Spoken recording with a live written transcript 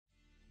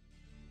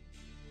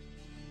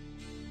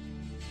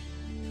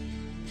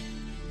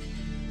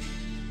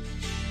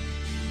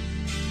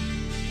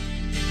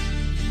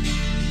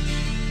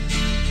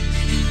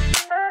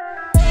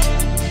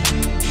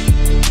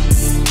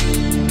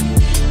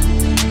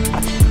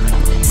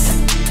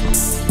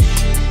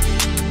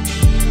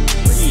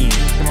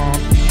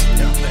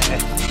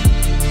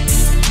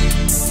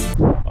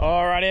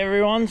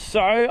everyone,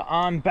 so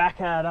I'm back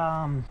at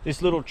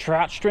this little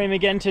trout stream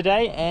again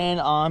today,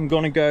 and I'm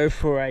gonna go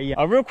for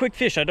a real quick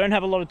fish. I don't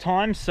have a lot of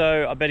time,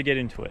 so I better get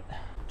into it.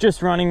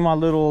 Just running my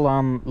little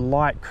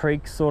light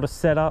creek sort of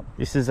setup.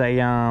 This is a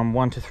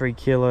 1 to 3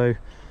 kilo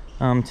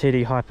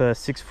TD Hyper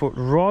 6-foot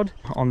rod.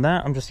 On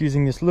that, I'm just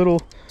using this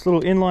little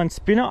inline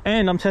spinner,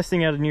 and I'm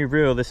testing out a new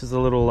reel. This is a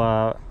little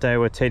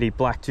Daiwa TD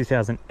Black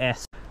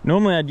 2000S.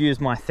 Normally I'd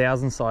use my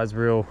 1000 size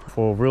reel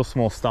for real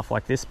small stuff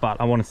like this, but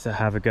I wanted to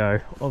have a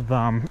go of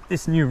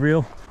this new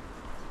reel.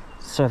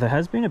 So there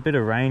has been a bit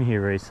of rain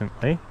here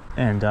recently,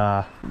 and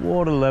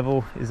water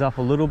level is up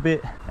a little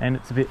bit, and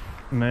it's a bit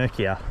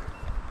murkier.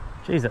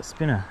 Geez, that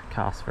spinner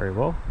casts very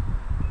well.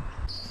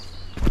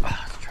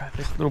 Let's try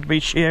this little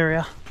beach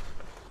area.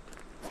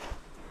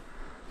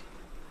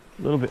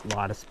 A little bit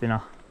lighter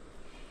spinner,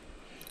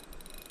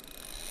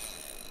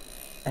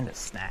 and it's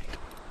snagged.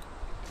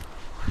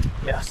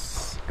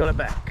 Yes, got it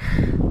back.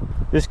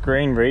 This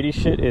green reedy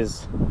shit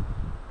is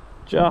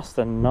just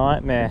a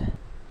nightmare.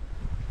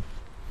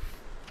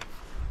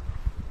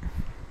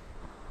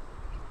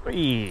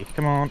 Whee,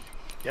 come on,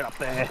 get up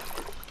there.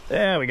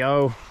 There we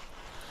go.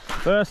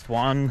 First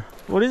one.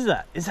 What is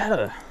that? Is that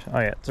a... Oh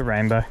yeah, it's a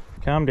rainbow.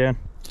 Calm down.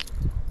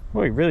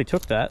 Oh, he really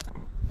took that.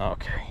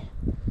 Okay.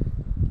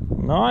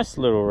 Nice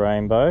little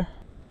rainbow.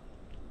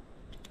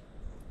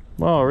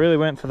 Well, I really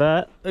went for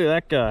that. Look at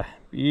that guy.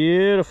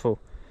 Beautiful.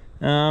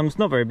 It's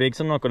not very big,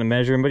 so I'm not going to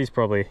measure him, but he's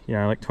probably, you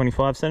know, like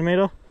 25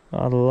 centimeter.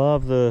 I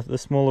love the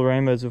smaller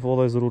rainbows with all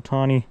those little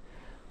tiny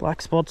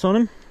black spots on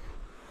him.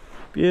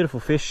 Beautiful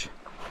fish.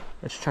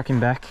 Let's chuck him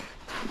back.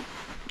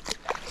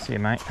 See you,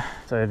 mate.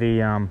 So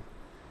the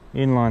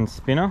inline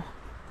spinner,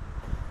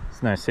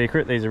 it's no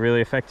secret, these are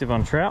really effective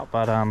on trout,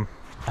 but I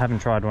haven't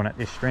tried one at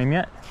this stream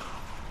yet.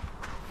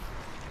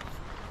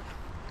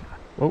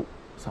 Oh,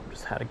 something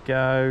just had a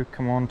go.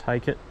 Come on,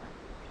 take it.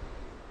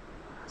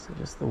 So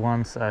just the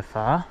one so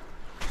far.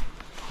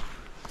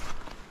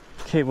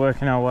 Keep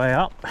working our way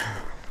up.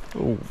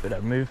 Oh, bit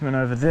of movement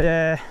over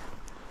there.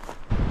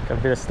 Got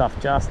a bit of stuff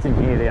just in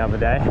here the other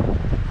day.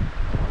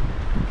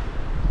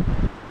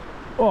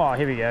 Oh,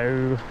 here we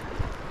go.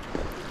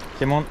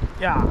 Come on.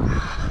 Yeah.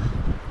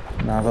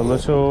 Another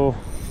little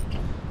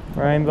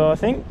rainbow, I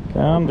think.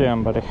 Calm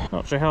down, buddy.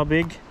 Not sure how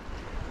big.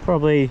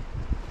 Probably,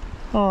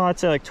 oh, I'd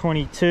say like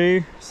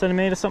 22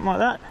 centimeter, something like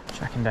that.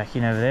 Chuck him back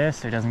in over there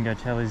so he doesn't go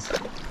tell his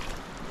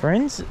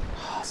friends.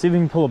 See if we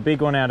can pull a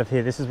big one out of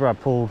here. This is where I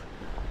pulled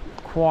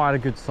quite a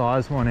good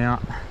size one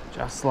out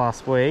just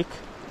last week.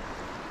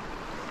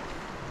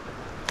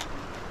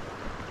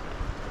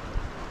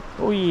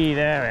 Oh yeah,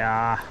 there we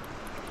are.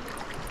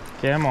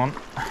 Come on.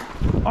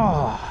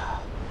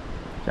 Oh,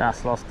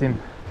 just lost him.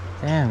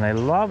 Damn, they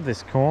love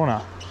this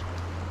corner.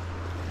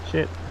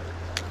 Shit.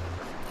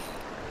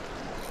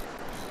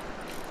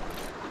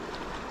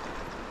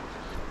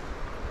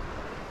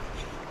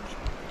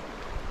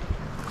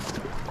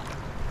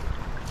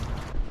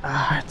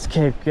 Let's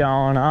keep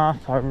going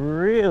up. I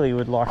really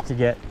would like to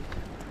get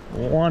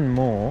one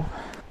more.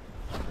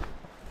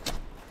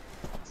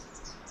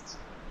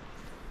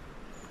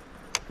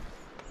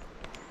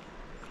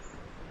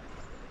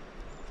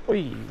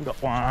 We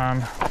got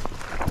one.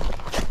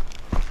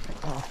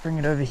 I'll bring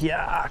it over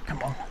here.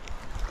 Come on.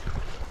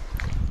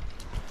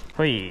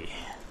 Whee.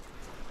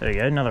 There we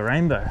go, another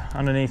rainbow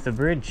underneath the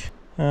bridge.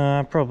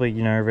 Probably,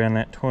 you know, around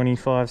that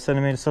 25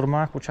 centimeter sort of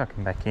mark. We'll chuck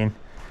him back in.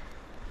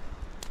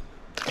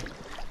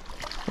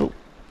 Oh.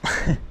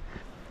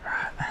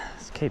 Right,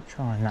 let's keep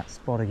trying that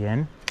spot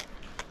again.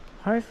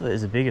 Hopefully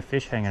there's a bigger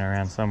fish hanging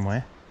around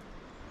somewhere.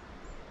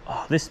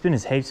 Oh, this spin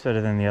is heaps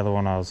better than the other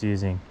one I was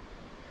using.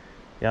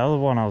 The other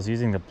one I was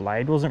using, the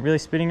blade wasn't really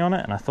spinning on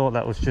it, and I thought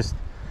that was just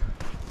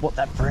what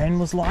that brand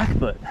was like,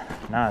 but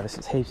no, this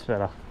is heaps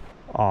better.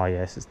 Oh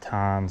yeah, this is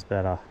tons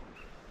better.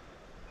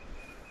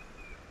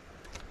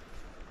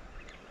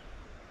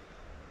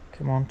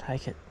 Come on,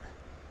 take it.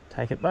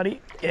 Take it, buddy.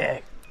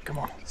 Yeah, come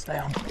on, stay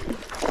on.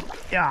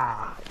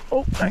 Yeah.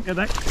 Oh, don't go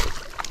back.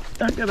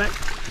 Don't go back.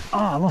 Oh,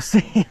 I lost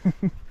him.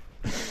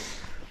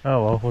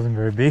 Oh well, it wasn't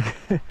very big.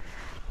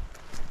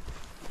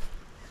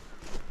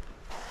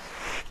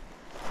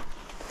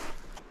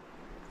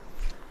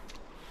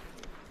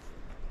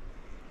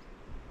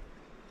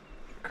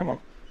 Come on.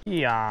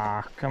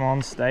 Yeah, come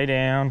on, stay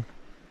down.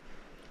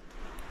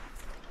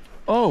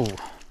 Oh,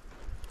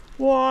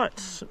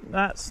 what?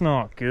 That's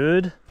not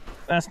good.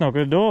 That's not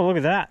good at all. Look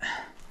at that.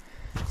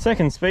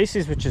 Second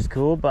species, which is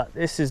cool, but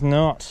this is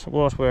not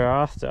what we're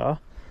after.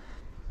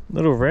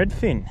 Little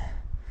redfin.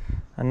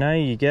 I know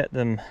you get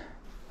them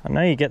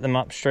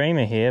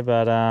upstreamer here,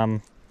 but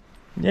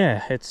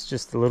yeah, it's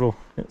just a little,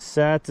 it's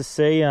sad to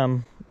see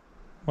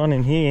one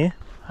in here.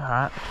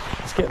 Alright,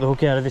 let's get the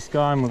hook out of this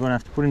guy and we're gonna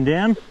have to put him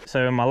down.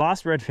 So in my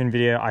last redfin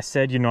video, I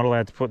said you're not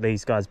allowed to put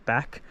these guys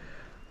back.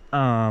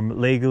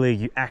 Legally,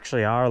 you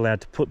actually are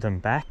allowed to put them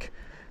back,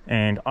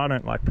 and I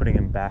don't like putting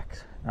them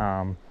back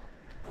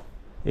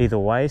either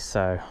way,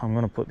 so I'm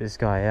gonna put this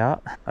guy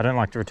out. I don't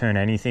like to return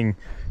anything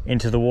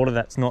into the water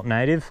that's not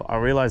native. I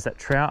realize that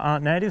trout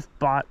aren't native,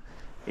 but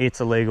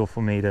it's illegal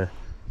for me to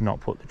not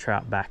put the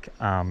trout back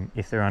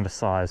if they're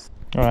undersized.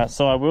 All right,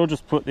 so I will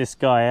just put this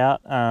guy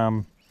out.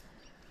 I'm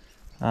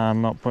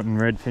not putting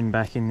redfin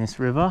back in this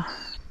river,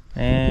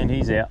 and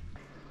he's out.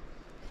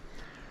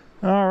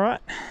 All right,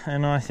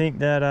 and I think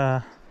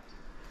that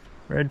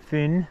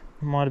redfin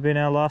might have been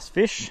our last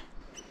fish.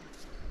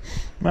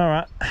 All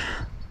right,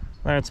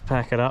 let's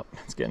pack it up.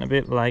 It's getting a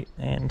bit late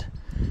and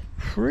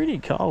pretty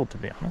cold, to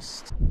be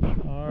honest.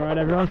 All right,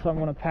 everyone, so I'm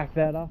gonna pack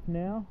that up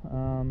now.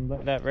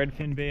 Let that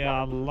redfin be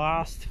our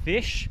last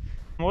fish.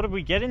 What did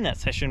we get in that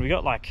session? We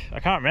got like, I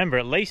can't remember,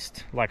 at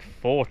least like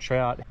 4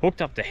 trout.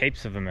 Hooked up to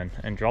heaps of them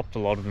and dropped a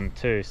lot of them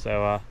too.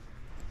 So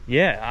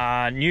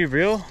yeah, new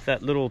reel,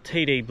 that little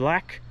TD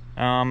black.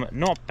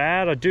 Not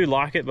bad, I do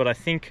like it, but I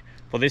think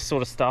for this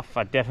sort of stuff,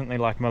 I definitely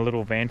like my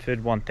little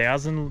Vanford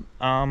 1000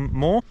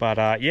 more.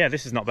 But yeah,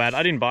 this is not bad.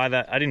 I didn't buy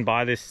that. I didn't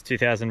buy this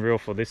 2000 reel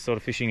for this sort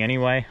of fishing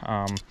anyway.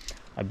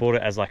 I bought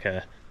it as like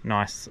a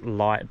nice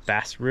light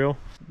bass reel.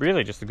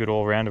 Really just a good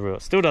all-rounder reel.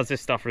 It still does this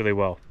stuff really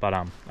well, but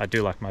I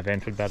do like my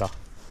Vanford better.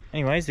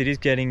 Anyways, it is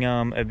getting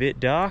a bit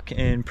dark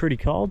and pretty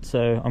cold,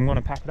 so I'm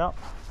gonna pack it up.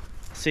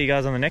 See you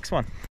guys on the next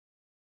one.